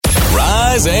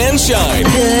rise and shine.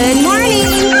 Good morning.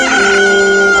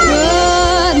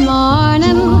 Good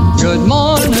morning. Good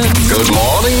morning. Good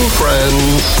morning,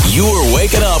 friends. You are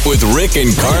waking up with Rick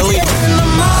and Carly. In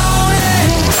the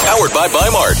morning. Powered by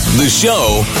Bi-Mart. The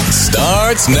show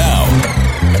starts now.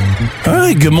 All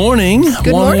right, good morning.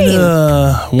 Good morning.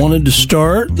 Wanted to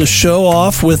start the show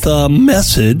off with a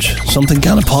message, something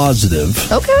kind of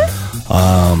positive. Okay.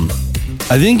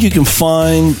 I think you can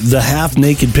find the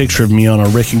half-naked picture of me on our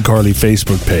Rick and Carly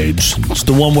Facebook page. It's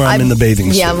the one where I'm in the bathing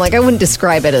suit. Yeah, I'm like, I wouldn't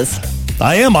describe it as...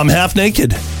 I am. I'm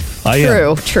half-naked. I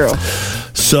am. True.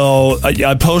 So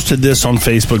I posted this on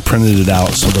Facebook, printed it out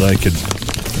so that I could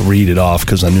read it off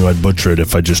because I knew I'd butcher it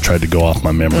if I just tried to go off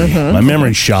my memory. Mm-hmm. My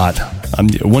memory's shot.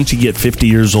 Once you get 50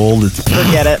 years old,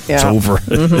 Forget it. Yeah. It's over.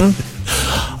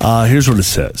 Mm-hmm. Here's what it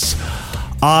says.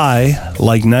 I,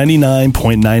 like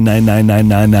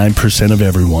 99.99999% of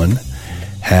everyone,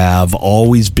 have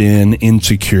always been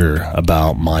insecure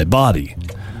about my body.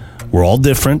 We're all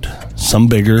different, some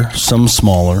bigger, some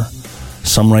smaller,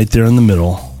 some right there in the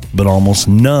middle, but almost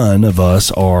none of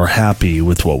us are happy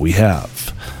with what we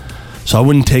have. So I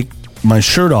wouldn't take my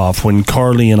shirt off when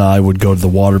Carly and I would go to the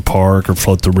water park or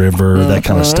float the river, that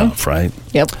kind of stuff, right?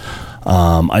 Yep.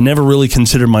 I never really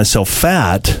considered myself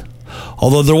fat,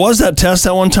 although there was that test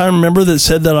at one time, remember, that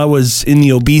said that I was in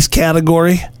the obese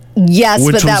category? Yes,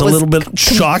 which but that was a little bit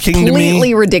shocking to me.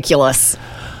 Completely ridiculous.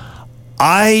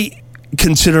 I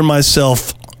consider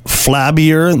myself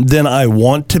flabbier than I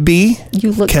want to be.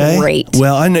 You look great.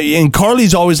 Well, I know, and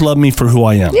Carly's always loved me for who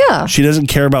I am. Yeah. She doesn't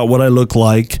care about what I look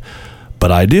like,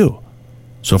 but I do.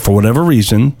 So for whatever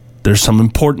reason, there's some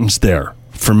importance there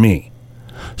for me.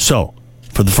 So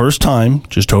for the first time,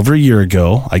 just over a year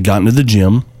ago, I got into the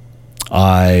gym.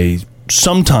 I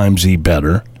sometimes eat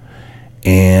better.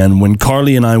 And when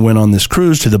Carly and I went on this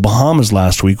cruise to the Bahamas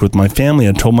last week with my family,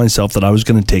 I told myself that I was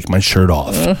going to take my shirt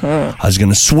off. I was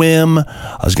going to swim.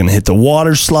 I was going to hit the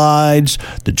water slides,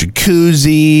 the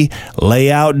jacuzzi,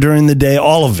 lay out during the day,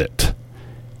 all of it.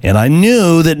 And I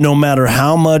knew that no matter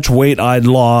how much weight I'd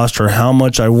lost or how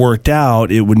much I worked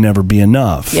out, it would never be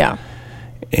enough. Yeah.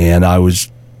 And I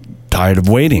was tired of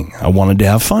waiting. I wanted to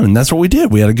have fun. And that's what we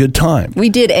did. We had a good time. We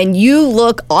did. And you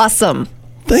look awesome.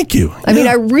 Thank you. I mean,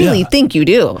 I really think you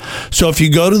do. So if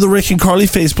you go to the Rick and Carly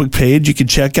Facebook page, you can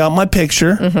check out my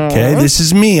picture. Okay, this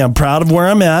is me. I'm proud of where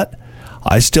I'm at.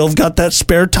 I still have got that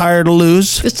spare tire to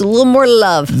lose. Just a little more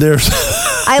love. There's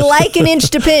I like an inch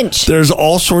to pinch. There's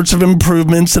all sorts of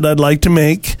improvements that I'd like to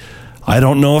make. I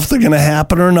don't know if they're going to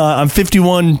happen or not. I'm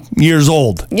 51 years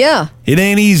old. Yeah. It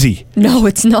ain't easy. No,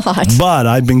 it's not. But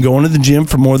I've been going to the gym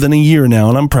for more than a year now,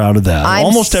 and I'm proud of that.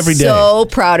 Almost every day. I'm so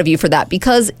proud of you for that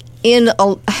because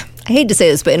I hate to say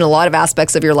this, but in a lot of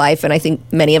aspects of your life, and I think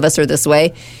many of us are this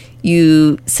way,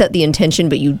 you set the intention,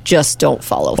 but you just don't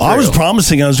follow through. I was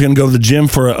promising I was going to go to the gym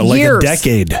for a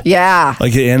decade. Yeah.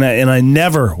 And I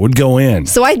never would go in.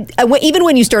 So I even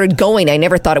when you started going, I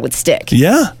never thought it would stick.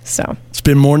 Yeah. So it's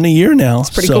been more than a year now.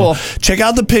 It's pretty cool. Check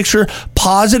out the picture.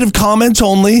 Positive comments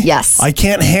only. Yes. I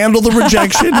can't handle the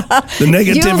rejection, the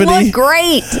negativity. You look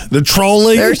great. The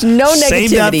trolling. There's no negativity. Save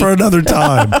that for another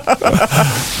time.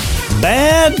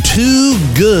 Bad to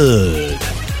good.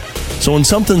 So when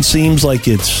something seems like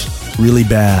it's really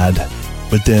bad,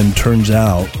 but then turns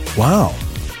out, wow,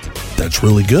 that's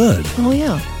really good. Oh,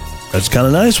 yeah. That's kind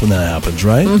of nice when that happens,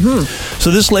 right? Mm-hmm.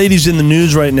 So this lady's in the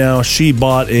news right now. She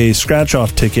bought a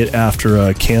scratch-off ticket after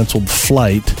a canceled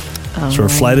flight. So her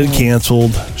flight had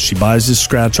canceled. She buys this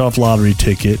scratch-off lottery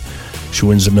ticket. She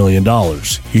wins $1 million.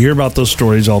 You hear about those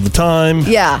stories all the time.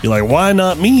 Yeah. You're like, why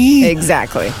not me?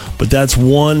 Exactly. But that's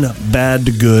one bad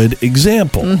to good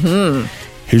example. Mm-hmm.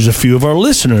 Here's a few of our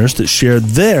listeners that shared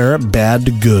their bad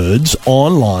to goods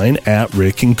online at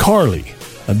Rick and Carly.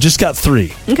 I've just got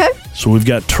 3. Okay. So we've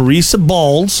got Teresa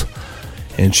Balls,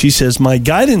 and she says, my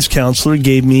guidance counselor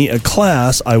gave me a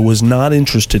class I was not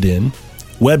interested in,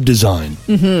 web design.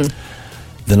 Mm-hmm.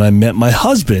 Then I met my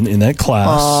husband in that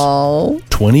class. Oh.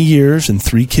 20 years and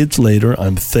 3 kids later,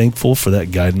 I'm thankful for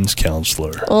that guidance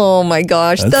counselor. Oh, my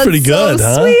gosh. That's pretty good, so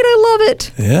huh? sweet. I love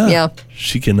it. Yeah. Yeah.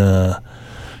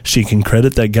 She can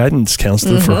credit that guidance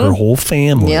counselor for her whole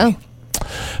family. Yeah.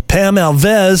 Pam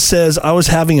Alves says, I was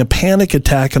having a panic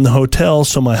attack in the hotel,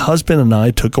 so my husband and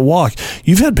I took a walk.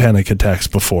 You've had panic attacks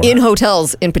before. In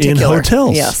hotels, in particular. In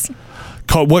hotels. Yes.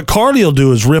 What Carly will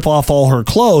do is rip off all her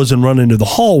clothes and run into the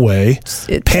hallway.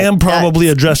 Pam probably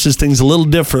addresses things a little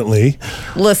differently.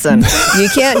 Listen, you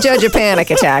can't judge a panic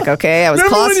attack, okay?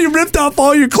 Remember when you ripped off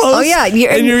all your clothes? Oh, yeah.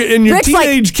 And your Rick's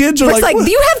teenage kids are Rick's like,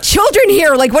 do you have children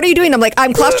here? Like, what are you doing? I'm like,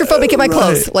 I'm claustrophobic in my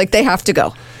clothes. Right. Like, they have to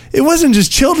go. It wasn't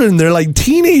just children. They're like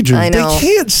teenagers. I know. They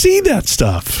can't see that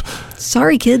stuff.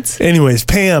 Sorry, kids. Anyways,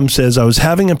 Pam says, I was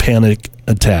having a panic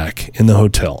attack in the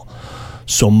hotel.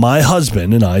 So my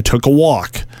husband and I took a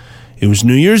walk. It was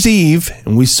New Year's Eve,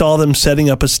 and we saw them setting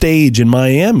up a stage in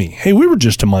Miami. Hey, we were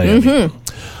just in Miami.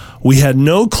 Mm-hmm. We had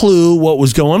no clue what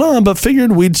was going on, but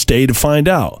figured we'd stay to find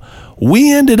out.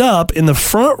 We ended up in the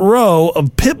front row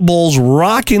of Pitbull's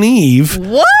Rockin' Eve.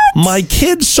 What? My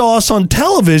kids saw us on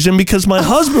television because my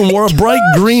husband wore a bright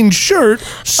green shirt.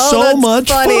 So much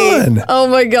fun. Oh,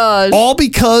 my gosh. All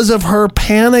because of her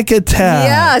panic attack.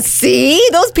 Yeah, see?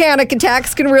 Those panic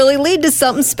attacks can really lead to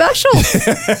something special.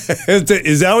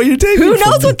 Is that what you're taking? Who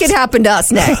knows what could happen to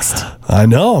us next? I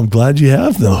know. I'm glad you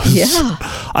have those. Yeah.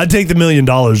 I'd take the $1 million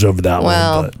over that one.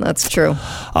 Well, that's true.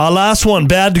 Last one,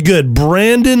 bad to good.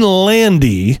 Brandon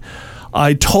Landy.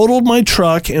 I totaled my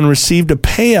truck and received a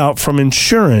payout from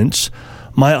insurance.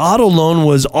 My auto loan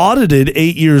was audited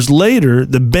 8 years later.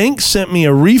 The bank sent me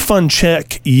a refund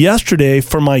check yesterday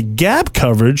for my gap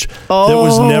coverage that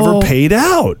was never paid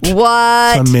out. What?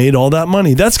 So I made all that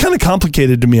money. That's kind of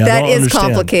complicated to me. I don't understand. That is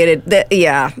complicated.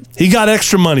 Yeah. He got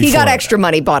extra money He got extra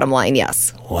money, bottom line,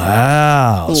 yes.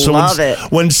 Wow. Love it.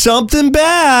 When something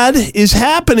bad is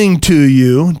happening to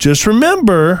you, just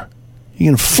remember, you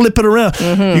can flip it around.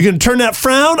 Mm-hmm. You can turn that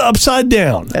frown upside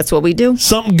down. That's what we do.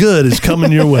 Something good is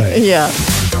coming your way. Yeah.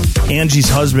 Angie's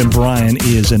husband, Brian,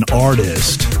 is an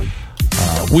artist,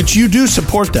 which you do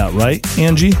support that, right,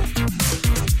 Angie?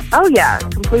 Oh, yeah,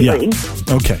 completely.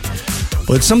 Yeah. Okay.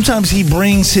 But sometimes he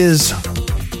brings his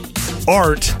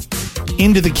art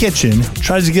into the kitchen,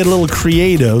 tries to get a little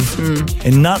creative,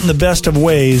 and not in the best of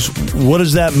ways. What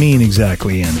does that mean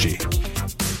exactly, Angie?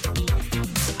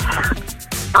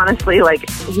 Honestly, like,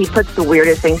 he puts the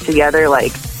weirdest things together,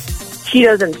 like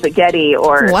Cheetos and spaghetti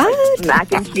or mac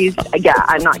and cheese. Yeah,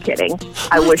 I'm not kidding.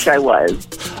 I wish I was.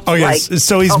 Oh, yes. Like,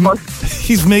 so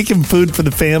he's making food for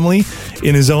the family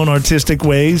in his own artistic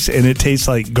ways, and it tastes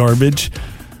like garbage.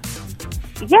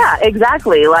 Yeah,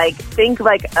 exactly. Like, think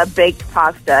like a baked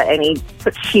pasta, and he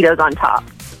puts Cheetos on top.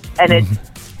 And it's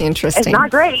interesting. It's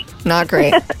not great. Not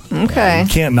great. Okay. You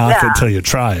can't knock it till you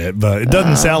try it, but it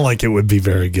doesn't sound like it would be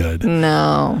very good.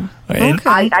 No.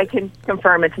 Okay. I can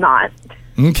confirm it's not.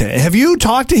 Okay. Have you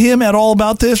talked to him at all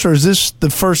about this, or is this the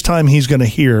first time he's going to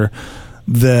hear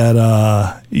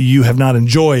that you have not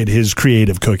enjoyed his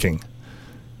creative cooking?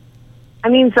 I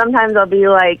mean, sometimes I'll be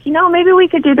like, maybe we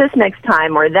could do this next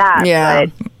time or that. Yeah.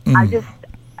 But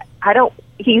I don't,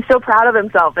 he's so proud of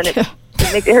himself, and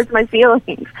it hurts my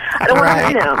feelings. I don't want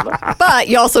to hurt him. But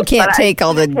you also can't take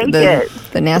all the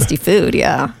nasty food,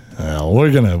 yeah. Well,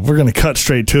 we're gonna cut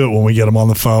straight to it when we get him on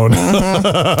the phone.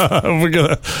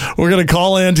 We're gonna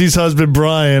call Angie's husband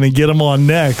Brian and get him on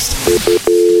next.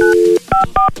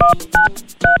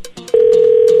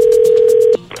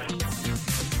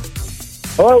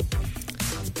 Hello.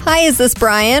 Hi, is this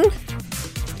Brian?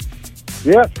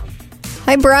 Yes.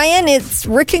 Hi, Brian. It's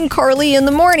Rick and Carly in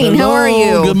the morning. Hello. How are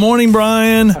you? Good morning,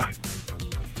 Brian.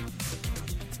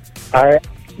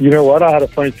 You know what? I had a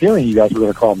funny feeling you guys were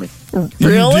going to call me.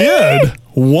 Really? You did?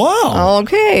 Wow.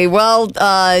 Okay. Well,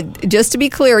 just to be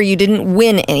clear, you didn't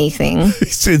win anything.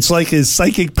 It's like his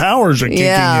psychic powers are kicking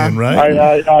in,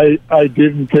 right? I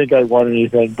didn't think I won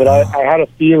anything, but I had a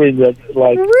feeling that it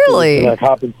was going to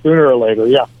happen sooner or later.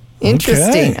 Yeah.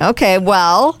 Interesting. Okay,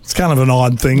 well. It's kind of an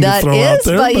odd thing to throw out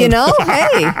there. But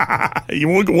hey.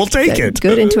 We'll take it.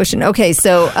 Good intuition. Okay,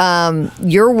 so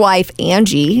your wife,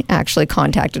 Angie, actually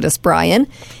contacted us, Brian,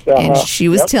 and she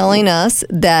was telling us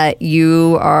that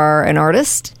you are an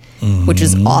artist, which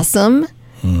is awesome.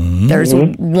 Mm-hmm. There's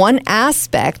one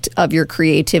aspect of your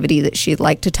creativity that she'd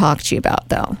like to talk to you about,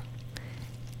 though.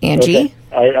 Angie?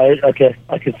 Okay.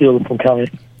 I can feel this one coming.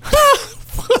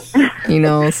 He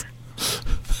knows.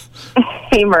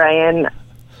 Hey, Brian.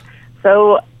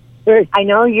 So, I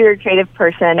know you're a creative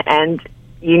person, and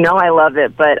I love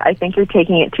it, but I think you're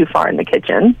taking it too far in the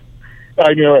kitchen.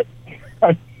 I knew it.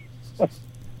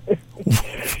 You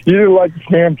didn't like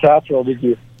spam casserole, did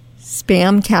you?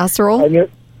 Spam casserole? I knew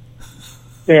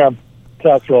spam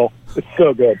casserole. It's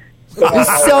so good.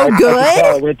 It's so good?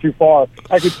 I went too far.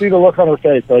 I could see the look on her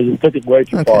face. I just took it way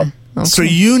too far. Okay. So I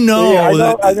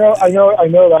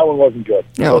know that one wasn't good.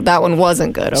 No, that one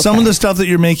wasn't good. Okay. Some of the stuff that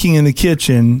you're making in the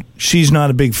kitchen, she's not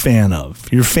a big fan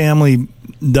of. Your family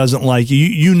doesn't like you.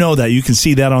 You know that. You can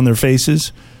see that on their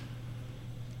faces.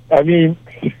 I mean,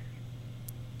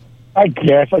 I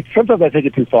guess. Sometimes I take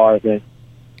it too far, I think.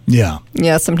 Yeah.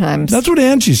 Yeah, sometimes. That's what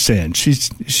Angie's saying. She's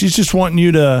just wanting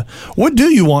you to... What do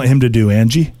you want him to do,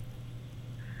 Angie?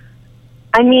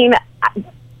 I mean...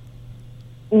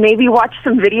 Maybe watch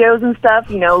some videos and stuff,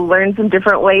 learn some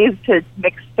different ways to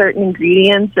mix certain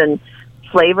ingredients and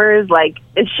flavors. Like,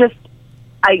 it's just,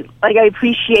 I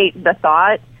appreciate the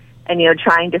thought and,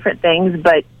 trying different things,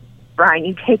 but Brian,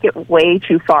 you take it way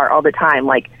too far all the time.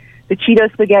 Like, the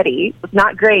Cheeto spaghetti was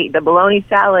not great. The bologna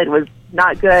salad was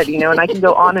not good, and I can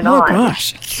go on and on. Oh,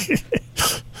 gosh.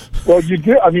 Well, you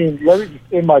do. I mean, let me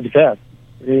just, in my defense,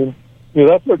 I mean,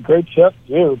 that's what great chefs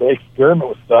do. They experiment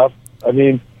with stuff. I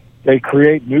mean, they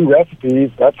create new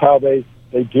recipes. That's how they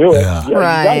do it. Yeah. You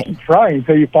Right. gotta keep trying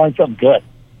until you find something good.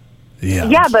 Yeah.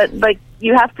 Yeah, but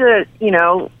you have to,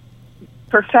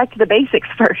 perfect the basics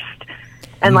first.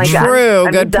 And True,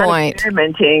 I'm good done point.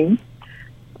 experimenting.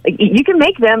 Like, you can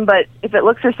make them, but if it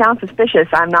looks or sounds suspicious,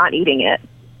 I'm not eating it.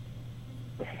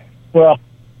 Well,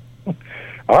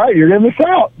 all right, you're going to miss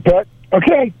out, but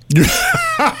okay.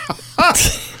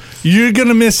 You're going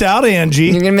to miss out, Angie.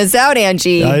 You're going to miss out,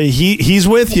 Angie. He's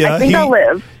with you. I think I'll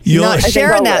live. Not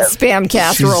sharing that I'll spam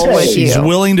casserole with She's you.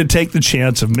 willing to take the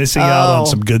chance of missing out on Oh.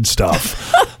 some good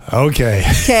stuff. Okay.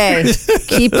 Okay.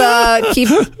 Keep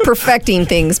perfecting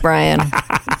things, Brian.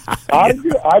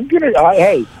 I'm gonna.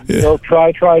 Hey,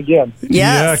 try again. Yes,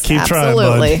 yeah, keep absolutely.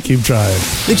 trying, bud. Keep trying.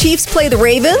 The Chiefs play the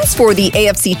Ravens for the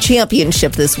AFC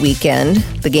Championship this weekend.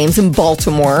 The game's in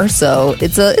Baltimore, so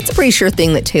it's a pretty sure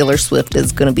thing that Taylor Swift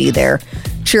is going to be there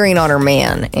cheering on her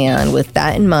man. And with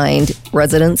that in mind,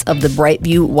 residents of the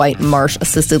Brightview White Marsh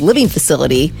Assisted Living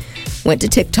Facility went to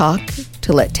TikTok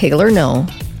to let Taylor know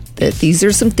that these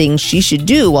are some things she should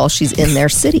do while she's in their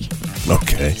city.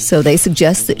 Okay. So they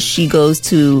suggest that she goes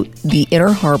to the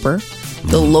Inner Harbor,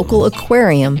 the local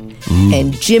aquarium,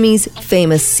 and Jimmy's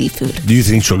famous seafood. Do you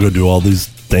think she'll go do all these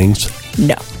things?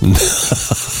 No.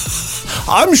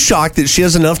 I'm shocked that she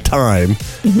has enough time.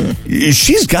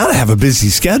 She's got to have a busy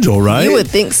schedule, right? You would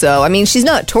think so. I mean, she's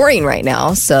not touring right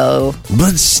now, so...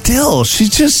 But still,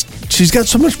 she's got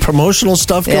so much promotional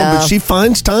stuff going, Yeah. but she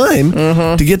finds time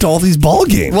to get to all these ball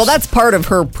games. Well, that's part of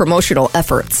her promotional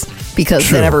efforts, because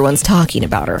True. then everyone's talking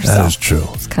about her. That so is true.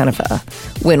 it's kind of a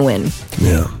win-win.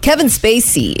 Yeah. Kevin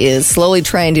Spacey is slowly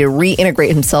trying to reintegrate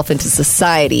himself into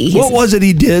society. What was it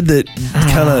he did that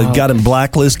kind of got him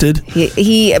blacklisted?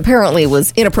 He apparently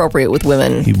was inappropriate with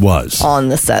women. He was. On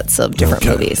the sets of different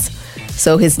Okay. movies.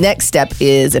 So his next step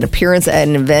is an appearance at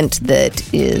an event that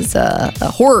is a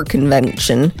horror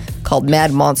convention called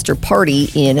Mad Monster Party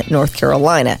in North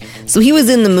Carolina. So he was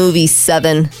in the movie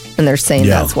Seven, and they're saying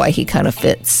that's why he kind of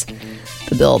fits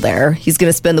the bill there. He's going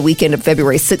to spend the weekend of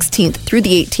February 16th through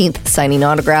the 18th signing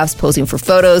autographs, posing for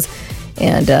photos,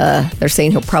 and they're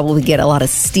saying he'll probably get a lot of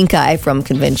stink eye from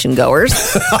convention goers.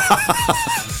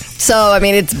 So, I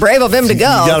mean, it's brave of him to go.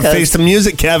 You got to 'cause- face the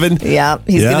music, Kevin. yeah,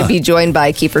 he's going to be joined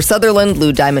by Kiefer Sutherland,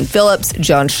 Lou Diamond Phillips,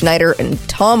 John Schneider, and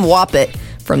Tom Woppett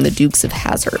from the Dukes of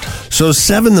Hazzard. So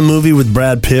Seven, the movie with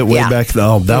Brad Pitt way back.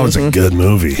 Oh, that was a good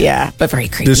movie. Yeah, but very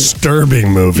creepy.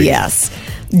 Disturbing movie. Yes.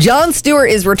 Jon Stewart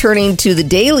is returning to The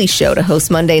Daily Show to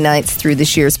host Monday nights through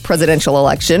this year's presidential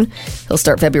election. He'll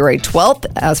start February 12th.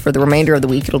 As for the remainder of the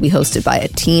week, it'll be hosted by a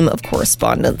team of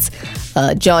correspondents.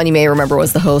 John, you may remember,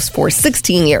 was the host for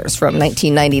 16 years, from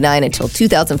 1999 until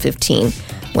 2015,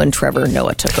 when Trevor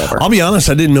Noah took over. I'll be honest,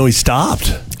 I didn't know he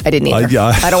stopped. I didn't either.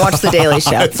 I don't watch The Daily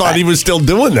Show. I thought he was still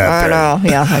doing that. I there. know.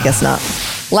 Yeah, I guess not.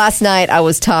 Last night, I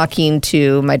was talking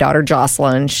to my daughter,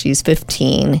 Jocelyn. She's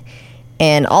 15.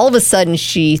 And all of a sudden,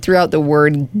 she threw out the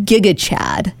word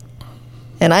GigaChad.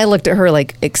 And I looked at her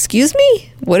like, excuse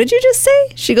me? What did you just say?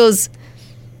 She goes,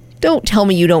 don't tell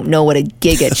me you don't know what a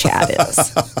GigaChad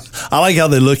is. I like how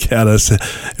they look at us.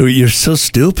 You're so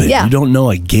stupid. Yeah. You don't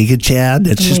know a GigaChad?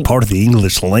 It's just part of the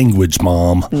English language,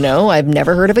 Mom. No, I've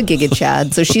never heard of a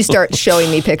GigaChad. So she starts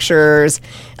showing me pictures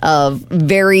of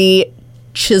very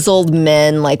chiseled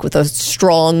men, like with a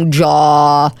strong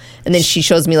jaw, and then she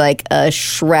shows me like a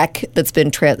Shrek that's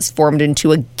been transformed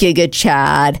into a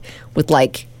GigaChad with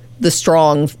like the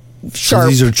strong, sharp. So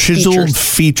these are chiseled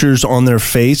features on their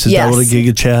face. Is that what a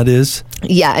GigaChad is?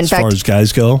 Yeah, in as fact, far as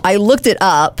guys go, I looked it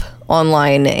up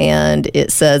online, and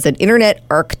it says an internet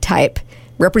archetype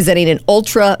representing an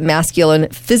ultra masculine,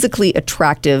 physically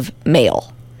attractive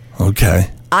male.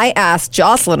 Okay. I asked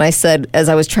Jocelyn, I said, as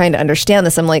I was trying to understand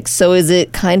this, I'm like, so is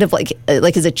it kind of like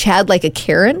is a Chad like a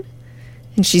Karen?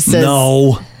 And she says,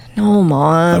 No,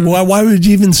 Mom. Why would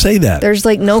you even say that? There's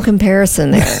like no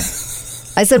comparison there.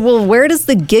 I said, well, where does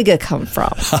the Giga come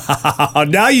from?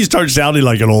 Now you start sounding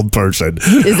like an old person.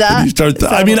 Is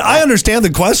that? I understand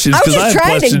the questions because I have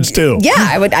questions too. Yeah,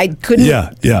 I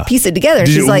couldn't piece it together.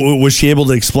 She's like, was she able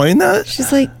to explain that?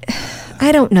 She's like,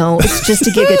 I don't know. It's just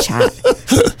a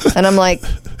GigaChat. And I'm like,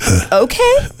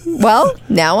 okay, well,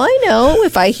 now I know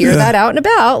if I hear that out and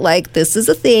about, like this is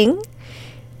a thing.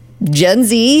 Gen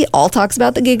Z all talks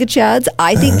about the GigaChads.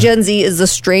 I think Gen Z is the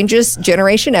strangest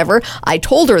generation ever. I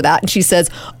told her that, and she says,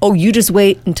 "Oh, you just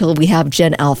wait until we have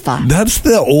Gen Alpha." That's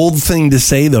the old thing to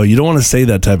say, though. You don't want to say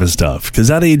that type of stuff because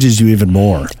that ages you even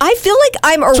more. I feel like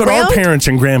I'm around. That's what our parents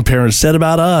and grandparents said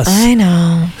about us. I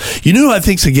know. You know who I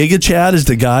think's a GigaChad is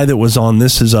the guy that was on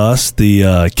This Is Us,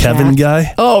 the Kevin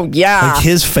guy. Oh, yeah. Like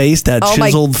his face, that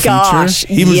chiseled gosh.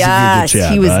 feature. He was a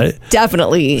GigaChad, he was right?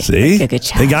 Definitely See? a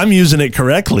GigaChad. I think I'm using it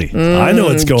correctly. I know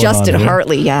what's going Justin on here.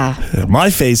 Hartley, yeah. My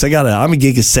face, I'm a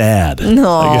GigaSad.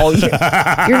 No,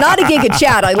 you're not a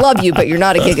GigaChad. I love you, but you're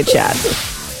not a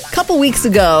GigaChad. A couple weeks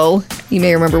ago, you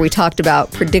may remember we talked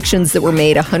about predictions that were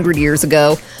made 100 years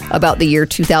ago about the year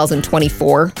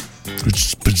 2024.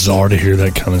 It's bizarre to hear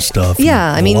that kind of stuff.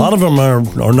 Yeah, I mean, a lot of them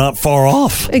are not far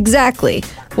off. Exactly.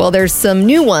 Well, there's some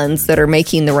new ones that are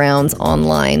making the rounds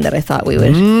online that I thought we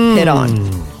would hit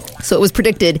on. So it was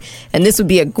predicted, and this would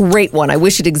be a great one. I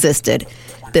wish it existed.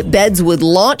 That beds would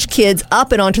launch kids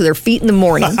up and onto their feet in the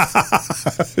morning.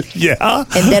 Yeah.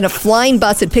 And then a flying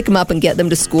bus would pick them up and get them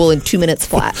to school in 2 minutes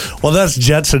flat. Well, that's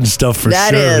Jetson stuff for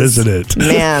That sure, is. isn't it?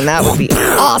 Man, that would be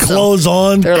awesome. Clothes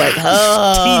on. They're like,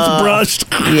 teeth brushed.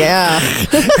 Yeah.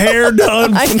 Hair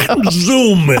done. I know.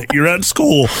 Zoom. You're at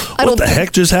school. What the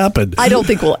heck just happened? I don't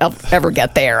think we'll ever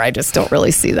get there. I just don't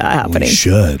really see that happening. We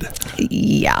should.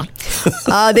 Yeah.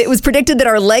 It was predicted that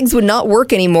our legs would not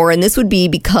work anymore, and this would be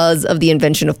because of the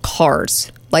invention of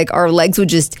cars. Like, our legs would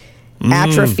just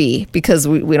atrophy because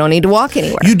we don't need to walk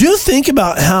anywhere. You do think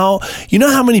about how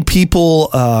many people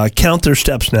count their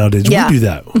steps nowadays. Yeah. We do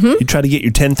that. You try to get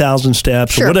your 10,000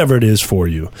 steps or whatever it is for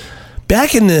you.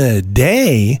 Back in the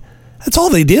day, that's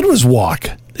all they did was walk.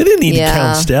 They didn't need to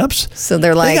count steps. So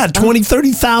they're like, they got 20,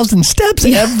 30,000 steps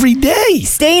every day.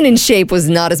 Staying in shape was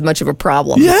not as much of a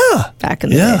problem. Yeah. Back in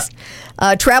the days.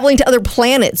 Traveling to other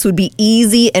planets would be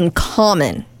easy and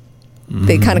common.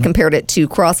 They kind of compared it to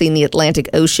crossing the Atlantic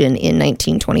Ocean in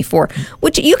 1924,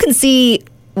 which you can see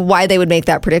why they would make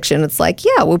that prediction. It's like,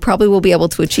 yeah, we probably will be able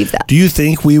to achieve that. Do you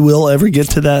think we will ever get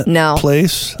to that No.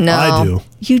 place? No. I do.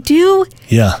 You do?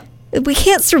 Yeah. We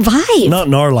can't survive. Not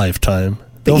in our lifetime.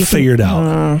 They'll figure it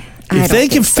out. If they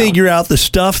can figure out the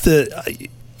stuff that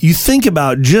you think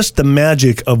about, just the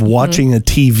magic of watching a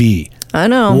TV. I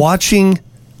know. Watching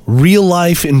real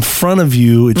life in front of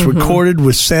you. It's recorded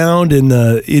with sound, and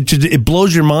it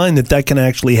blows your mind that can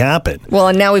actually happen. Well,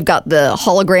 and now we've got the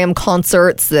hologram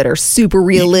concerts that are super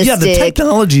realistic. Yeah, the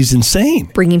technology is insane.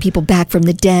 Bringing people back from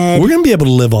the dead. We're going to be able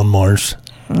to live on Mars.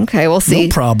 Okay, we'll see.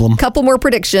 No problem. Couple more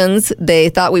predictions. They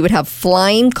thought we would have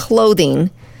flying clothing.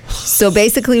 So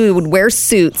basically, we would wear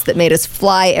suits that made us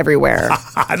fly everywhere.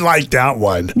 I like that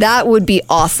one. That would be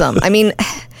awesome. I mean,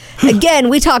 again,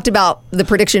 we talked about the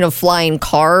prediction of flying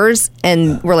cars,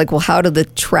 and we're like, well, how do the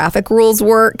traffic rules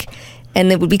work?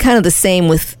 And it would be kind of the same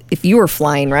with if you were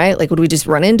flying, right? Like, would we just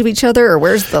run into each other, or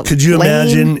where's the Could you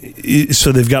imagine?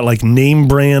 So they've got like name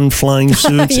brand flying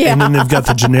suits, and then they've got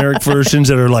the generic versions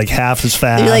that are like half as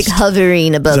fast. You're like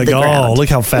hovering above the ground. Oh, look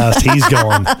how fast he's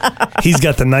going. He's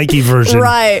got the Nike version.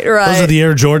 Right. Those are the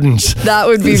Air Jordans. That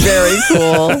would be very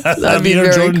cool. That'd be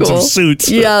Air very Jordans cool. of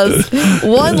suits. Yes.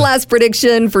 One last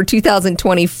prediction for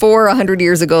 2024. 100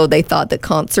 years ago, they thought that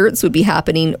concerts would be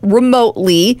happening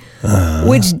remotely,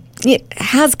 which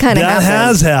has kind of happened. That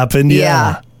has happened,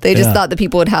 yeah. They just thought that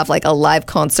people would have like a live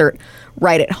concert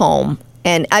right at home.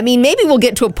 And I mean, maybe we'll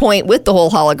get to a point with the whole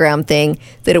hologram thing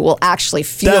that it will actually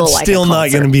feel That's like still a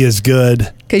not going to be as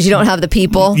good. because you don't have the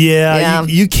people. Yeah.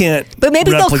 You can't. But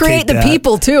maybe they'll create the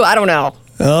people too. I don't know.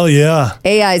 Oh yeah,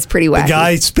 AI is pretty wacky. The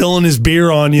guy spilling his beer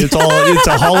on you. It's a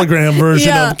hologram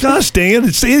version of. Gosh, Dan,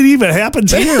 it even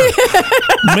happens here.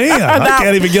 Man, I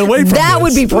can't even get away from that. This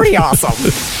Would be pretty awesome.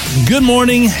 Good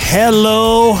morning,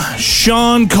 hello,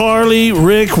 Sean, Carly,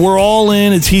 Rick. We're all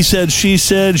in. It's he said, she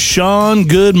said. Sean,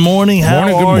 good morning. How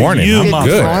Good morning. you, I'm my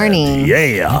good. friend? Morning.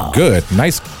 Yeah, Good.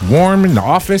 Nice, warm in the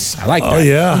office. I like that. Oh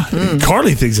yeah.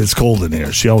 Carly thinks it's cold in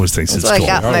here. She always thinks it's So I cold.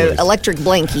 got my electric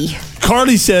blankie.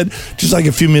 Carly said, just like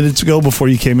a few minutes ago before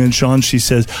you came in, Sean, she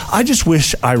says, I just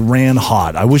wish I ran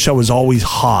hot. I wish I was always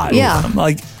hot. Yeah. I'm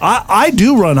like, I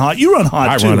do run hot. You run hot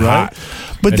I too, run right? hot.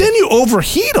 But then you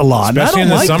overheat a lot. Especially I don't in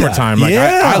the like summertime. That. Like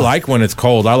yeah. I like when it's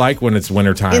cold. I like when it's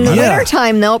wintertime. In the Yeah.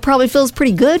 wintertime, though, it probably feels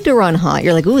pretty good to run hot.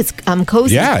 You're like, ooh, I'm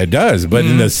cozy. Yeah, it does. But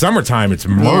in the summertime, it's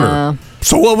murder. Yeah.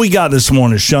 So what we got this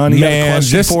morning, Sean? You got a Man,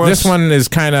 question for us? this one is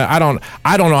kind of I don't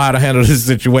know how to handle this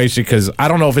situation because I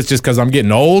don't know if it's just because I'm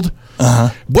getting old.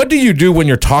 What do you do when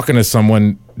you're talking to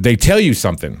someone? They tell you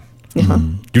something,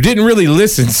 You didn't really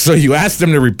listen, so you asked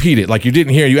them to repeat it. Like you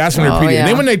didn't hear. You asked them to repeat it. And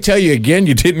then when they tell you again,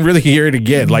 you didn't really hear it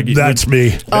again. Like That's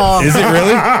me. Oh. Is it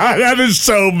really? That is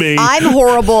so me. I'm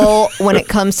horrible when it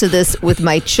comes to this with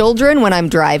my children when I'm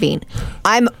driving.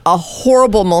 I'm a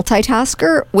horrible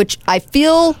multitasker, which I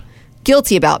feel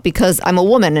guilty about because I'm a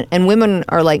woman and women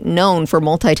are like known for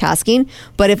multitasking.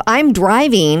 But if I'm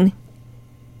driving,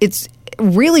 it's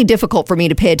really difficult for me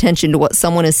to pay attention to what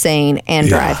someone is saying and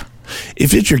drive.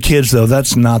 If it's your kids, though,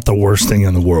 that's not the worst thing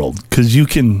in the world because you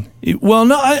can. Well,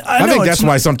 no, I think that's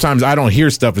why sometimes I don't hear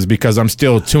stuff is because I'm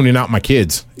still tuning out my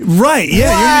kids. Right?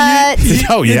 Yeah. What?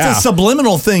 It's a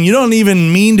subliminal thing. You don't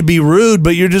even mean to be rude,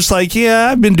 but you're just like, yeah,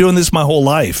 I've been doing this my whole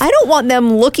life. I don't want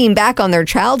them looking back on their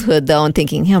childhood though and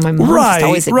thinking, yeah, my mom just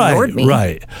always ignored me.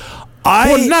 Right.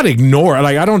 Well, not ignore.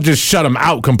 Like I don't just shut them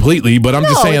out completely, but I'm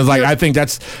just saying. Like I think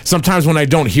that's sometimes when I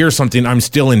don't hear something, I'm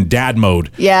still in dad mode.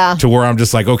 Yeah. To where I'm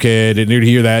just like, okay, didn't need to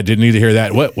hear that. Didn't need to hear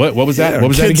that. What was that? What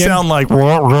was that again? Sound like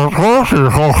What was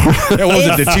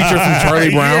it? The teacher from Charlie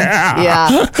Brown.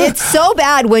 Yeah. It's so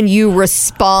bad when you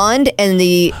respond and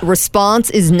the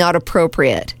response is not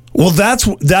appropriate. Well, that's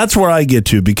where I get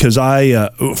to because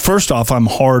first off, I'm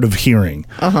hard of hearing.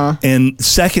 And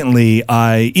secondly,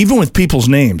 even with people's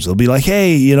names, they'll be like,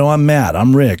 hey, I'm Matt,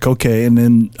 I'm Rick. Okay. And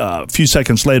then a few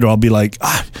seconds later, I'll be like,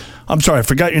 I'm sorry, I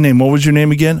forgot your name. What was your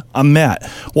name again? I'm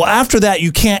Matt. Well, after that,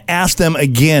 you can't ask them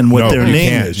again what their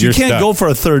name is. You can't go for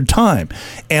a third time.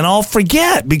 And I'll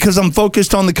forget because I'm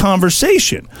focused on the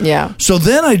conversation. Yeah. So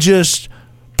then I just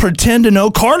pretend to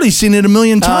know. Carly's seen it a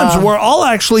million times where I'll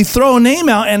actually throw a name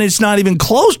out and it's not even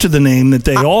close to the name that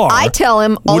they are. I tell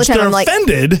him all the time, they're I'm like,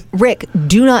 offended. Rick,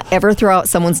 do not ever throw out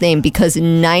someone's name because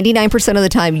 99% of the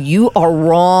time you are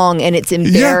wrong and it's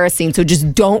embarrassing. Yeah. So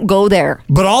just don't go there.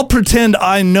 But I'll pretend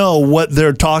I know what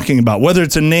they're talking about, whether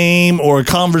it's a name or a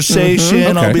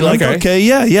conversation. I'll be like, okay,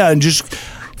 yeah, and just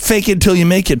fake it till you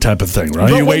make it type of thing,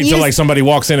 right? You wait until like somebody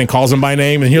walks in and calls them by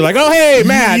name and you're like, oh, hey,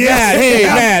 Matt,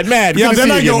 Matt. Yeah,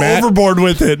 then I go overboard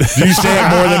with it. Do you say it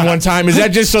more than one time? Is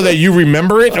that just so that you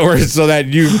remember it or so that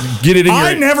you get it in your...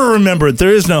 I never remember it. There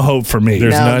is no hope for me. There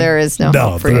is no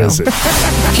hope for you.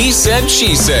 He said,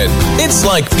 she said. It's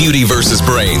like beauty versus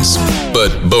brains,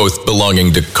 but both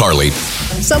belonging to Carly.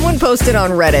 Someone posted on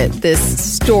Reddit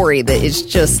this story that is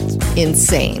just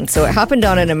insane. So it happened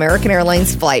on an American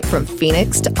Airlines flight from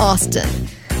Phoenix to Austin.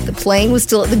 The plane was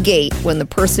still at the gate when the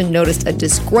person noticed a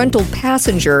disgruntled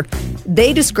passenger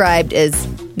they described as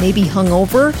maybe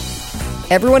hungover.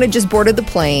 Everyone had just boarded the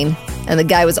plane, and the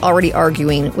guy was already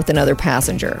arguing with another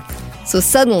passenger. So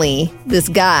suddenly, this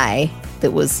guy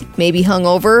that was maybe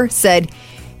hungover said,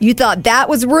 "You thought that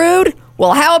was rude?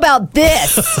 Well, how about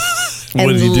this?" What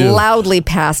did he do? Loudly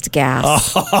passed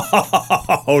gas.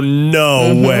 Oh,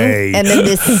 no way. And then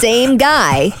this same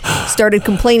guy started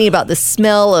complaining about the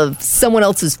smell of someone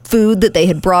else's food that they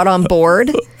had brought on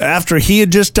board. After he had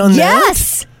just done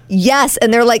that? Yes.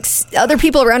 And they're like, other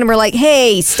people around him are like,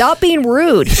 hey, stop being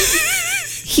rude.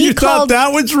 You thought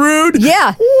that was rude?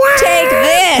 Yeah. Take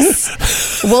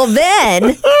this. Well,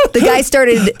 then the guy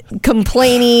started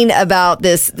complaining about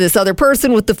this other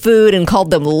person with the food and called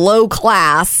them low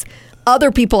class.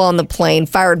 Other people on the plane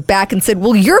fired back and said,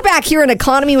 well, you're back here in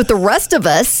economy with the rest of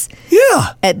us.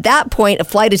 Yeah. At that point, a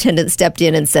flight attendant stepped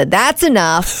in and said, that's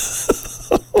enough.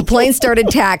 The plane started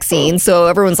taxiing, so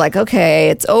everyone's like, okay,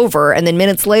 it's over. And then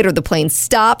minutes later, the plane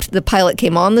stopped. The pilot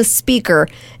came on the speaker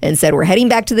and said, we're heading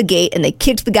back to the gate, and they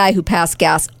kicked the guy who passed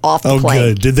gas off the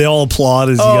plane. Good. Did they all applaud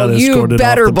as he got escorted off the plane? You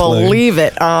better believe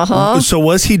it. Uh-huh. So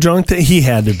was he drunk? He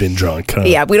had to have been drunk, huh?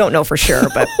 Yeah, we don't know for sure,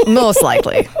 but most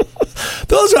likely.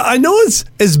 I know it's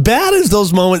as bad as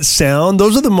those moments sound.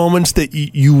 Those are the moments that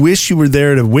you wish you were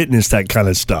there to witness that kind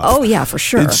of stuff. Oh, yeah, for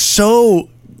sure. It's so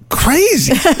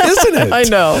crazy, isn't it? I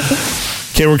know.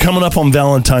 Okay, we're coming up on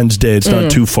Valentine's Day. It's not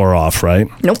too far off, right?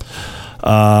 Nope.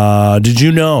 Did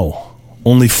you know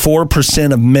only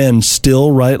 4% of men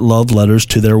still write love letters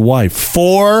to their wife?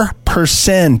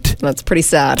 4%. That's pretty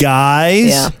sad.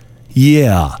 Guys?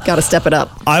 Yeah. Got to step it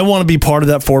up. I want to be part of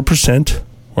that 4%.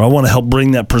 Or I want to help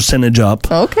bring that percentage up.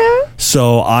 Okay.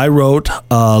 So I wrote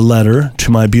a letter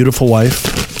to my beautiful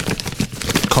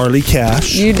wife, Carly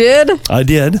Cash. You did? I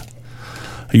did.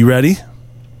 Are you ready?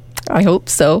 I hope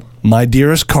so. My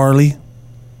dearest Carly,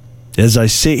 as I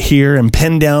sit here and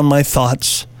pen down my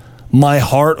thoughts, my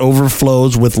heart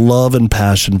overflows with love and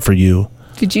passion for you.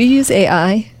 Did you use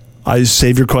AI? I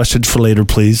save your questions for later,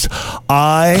 please.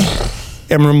 I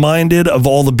am reminded of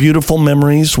all the beautiful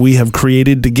memories we have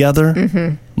created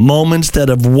together, moments that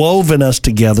have woven us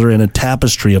together in a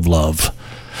tapestry of love.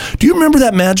 Do you remember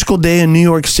that magical day in New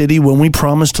York City when we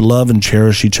promised to love and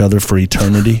cherish each other for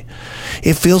eternity?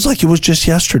 It feels like it was just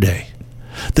yesterday.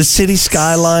 The city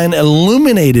skyline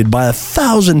illuminated by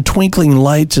 1,000 twinkling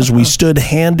lights as we stood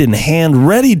hand in hand,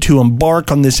 ready to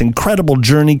embark on this incredible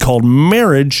journey called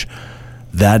marriage.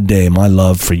 That day, my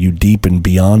love for you deepened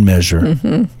beyond measure,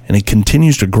 and it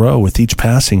continues to grow with each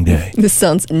passing day. This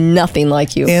sounds nothing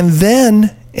like you. And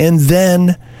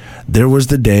then, there was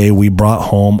the day we brought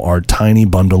home our tiny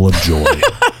bundle of joy.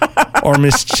 Our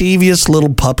mischievous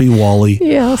little puppy, Wally.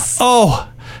 Yes. Oh,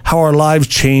 how our lives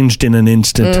changed in an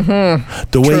instant.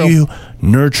 The way you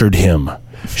nurtured him,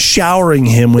 showering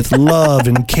him with love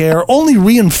and care, only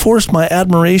reinforced my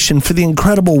admiration for the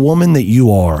incredible woman that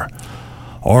you are.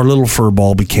 Our little fur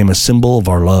ball became a symbol of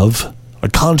our love, a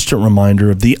constant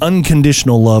reminder of the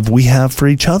unconditional love we have for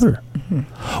each other.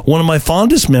 One of my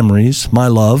fondest memories, my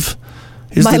love,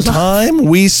 is the time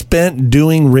we spent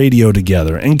doing radio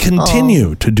together and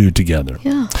continue to do together.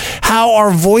 Yeah. How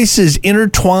our voices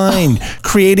intertwined,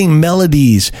 creating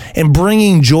melodies and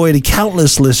bringing joy to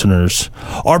countless listeners.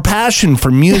 Our passion for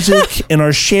music and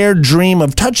our shared dream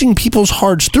of touching people's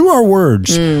hearts through our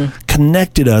words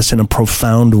connected us in a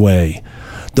profound way.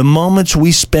 The moments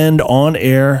we spend on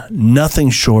air, nothing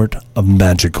short of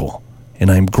magical.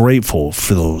 And I'm grateful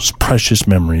for those precious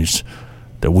memories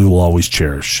that we will always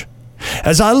cherish.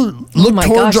 As I look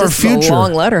towards our future, this is a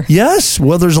long letter. Yes,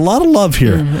 well, there's a lot of love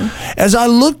here. As I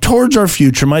look towards our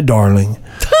future, my darling,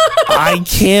 I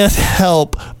can't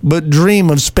help but dream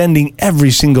of spending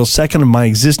every single second of my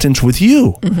existence with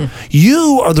you.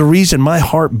 You are the reason my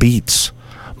heart beats,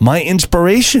 my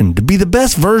inspiration to be the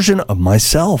best version of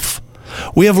myself.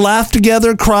 We have laughed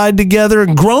together, cried together,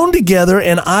 and grown together,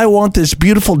 and I want this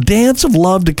beautiful dance of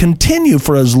love to continue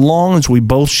for as long as we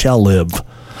both shall live.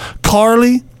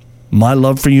 Carly, my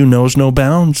love for you knows no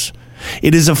bounds.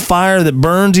 It is a fire that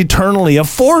burns eternally, a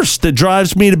force that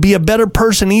drives me to be a better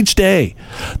person each day.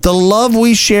 The love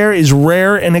we share is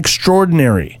rare and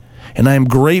extraordinary, and I am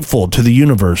grateful to the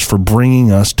universe for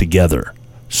bringing us together.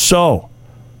 So,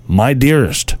 my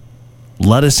dearest,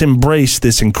 let us embrace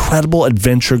this incredible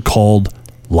adventure called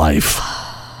life.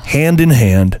 Hand in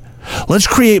hand, let's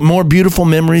create more beautiful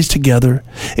memories together,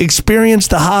 experience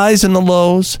the highs and the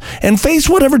lows, and face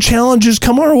whatever challenges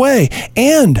come our way.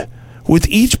 And with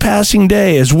each passing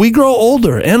day, as we grow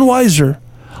older and wiser,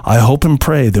 I hope and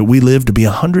pray that we live to be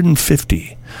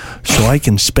 150 so I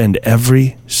can spend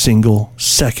every single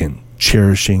second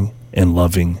cherishing and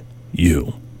loving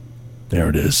you. There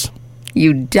it is.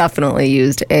 You definitely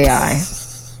used AI.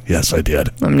 Yes, I did.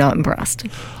 I'm not impressed.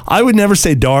 I would never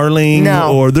say darling,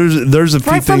 or there's a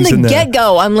few right things from in the there.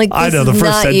 get-go, I'm like, this I know, the is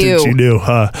first not sentence you knew,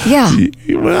 huh? Yeah.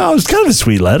 Well, it was kind of a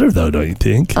sweet letter, though, don't you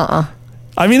think?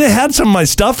 I mean, it had some of my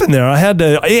stuff in there. I had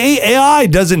to. AI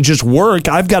doesn't just work.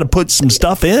 I've got to put some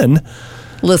stuff in.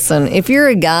 Listen, if you're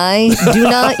a guy, do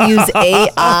not use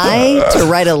AI to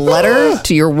write a letter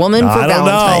to your woman for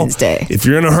Valentine's Day. If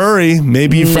you're in a hurry,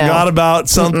 maybe you forgot about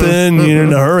something, you're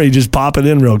in a hurry, just pop it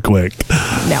in real quick.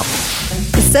 No.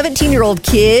 A 17-year-old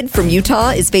kid from Utah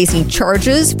is facing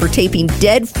charges for taping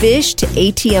dead fish to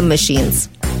ATM machines.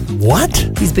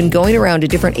 What? He's been going around to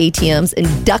different ATMs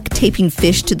and duct taping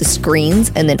fish to the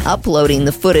screens and then uploading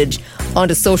the footage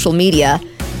onto social media.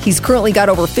 He's currently got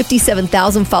over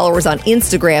 57,000 followers on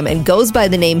Instagram and goes by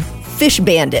the name Fish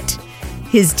Bandit.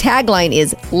 His tagline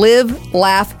is live,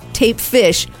 laugh, tape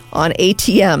fish on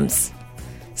ATMs.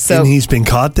 And he's been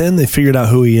caught then? They figured out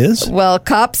who he is? Well,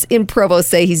 cops in Provo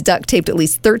say he's duct taped at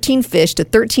least 13 fish to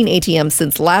 13 ATMs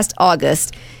since last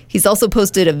August. He's also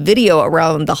posted a video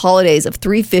around the holidays of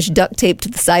 3 fish duct taped to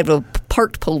the side of a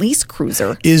parked police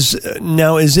cruiser. Is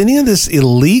any of this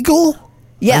illegal?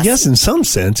 Yes. I guess in some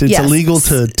sense it's illegal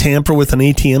to tamper with an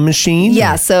ATM machine.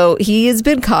 Yeah, so he has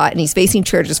been caught and he's facing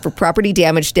charges for property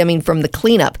damage stemming from the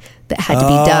cleanup that had to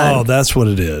be done. Oh, that's what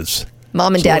it is.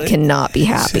 Mom and Dad cannot be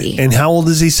happy. And how old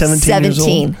is he? 17 years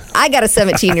old? I got a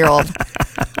 17-year-old.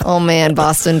 Oh, man,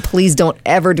 Boston, please don't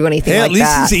ever do anything like that.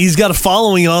 At least he's got a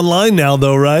following online now,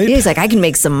 though, right? Yeah, he's like, I can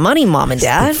make some money, Mom and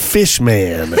Dad. Fish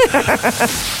man.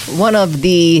 One of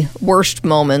the worst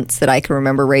moments that I can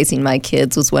remember raising my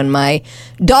kids was when my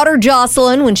daughter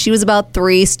Jocelyn, when she was about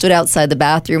 3, stood outside the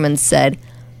bathroom and said,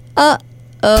 What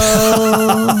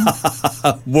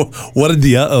did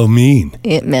the uh-oh mean?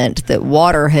 It meant that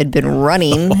water had been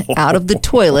running out of the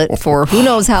toilet for who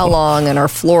knows how long, and our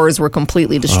floors were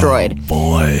completely destroyed. Oh,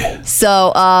 boy.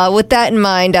 So with that in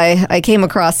mind, I came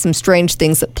across some strange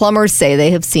things that plumbers say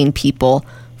they have seen people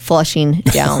flushing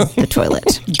down the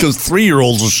toilet. Because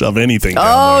 3-year-olds will shove anything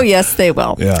down there. Yes, they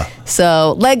will. Yeah.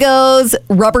 So Legos,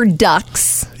 rubber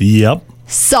ducks. Yep.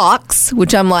 Socks,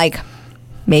 which I'm like,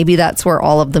 Maybe that's where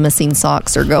all of the missing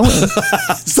socks are going.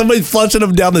 Somebody's flushing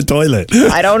them down the toilet.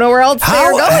 I don't know where else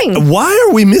they're going. Why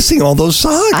are we missing all those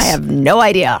socks? I have no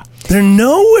idea. They're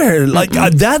nowhere. Like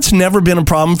that's never been a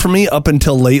problem for me up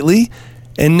until lately.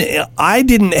 And I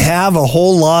didn't have a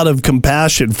whole lot of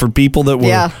compassion for people that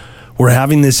were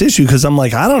having this issue because I'm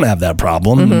like, I don't have that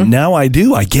problem. Now I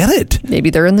do. I get it. Maybe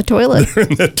they're in the toilet. They're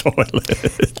in the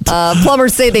toilet.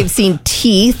 Plumbers say they've seen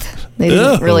teeth. They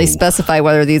didn't really specify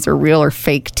whether these are real or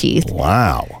fake teeth.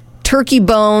 Wow. Turkey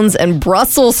bones and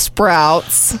Brussels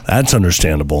sprouts. That's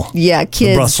understandable. Yeah,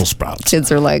 kids. The Brussels sprouts.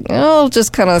 Kids are like, I'll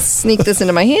just kind of sneak this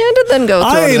into my hand and then go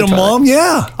throw it in the ate them, toilet. Mom.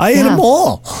 Yeah, I ate them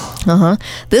all.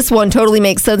 This one totally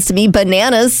makes sense to me.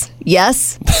 Bananas.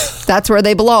 Yes, that's where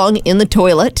they belong, in the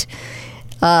toilet.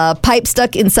 Pipe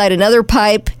stuck inside another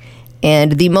pipe.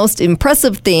 And the most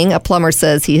impressive thing a plumber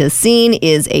says he has seen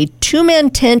is a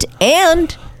 2-man tent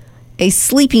and a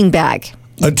sleeping bag.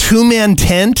 A 2-man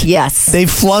tent? Yes. They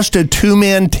flushed a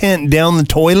 2-man tent down the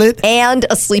toilet? And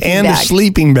a sleeping bag. And a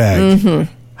sleeping bag.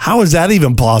 How is that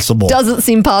even possible? Doesn't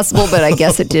seem possible, but I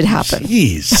guess it did happen.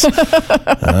 Jeez.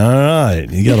 All right.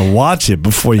 You got to watch it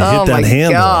before you hit that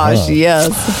handle. Oh, my gosh,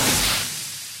 yes.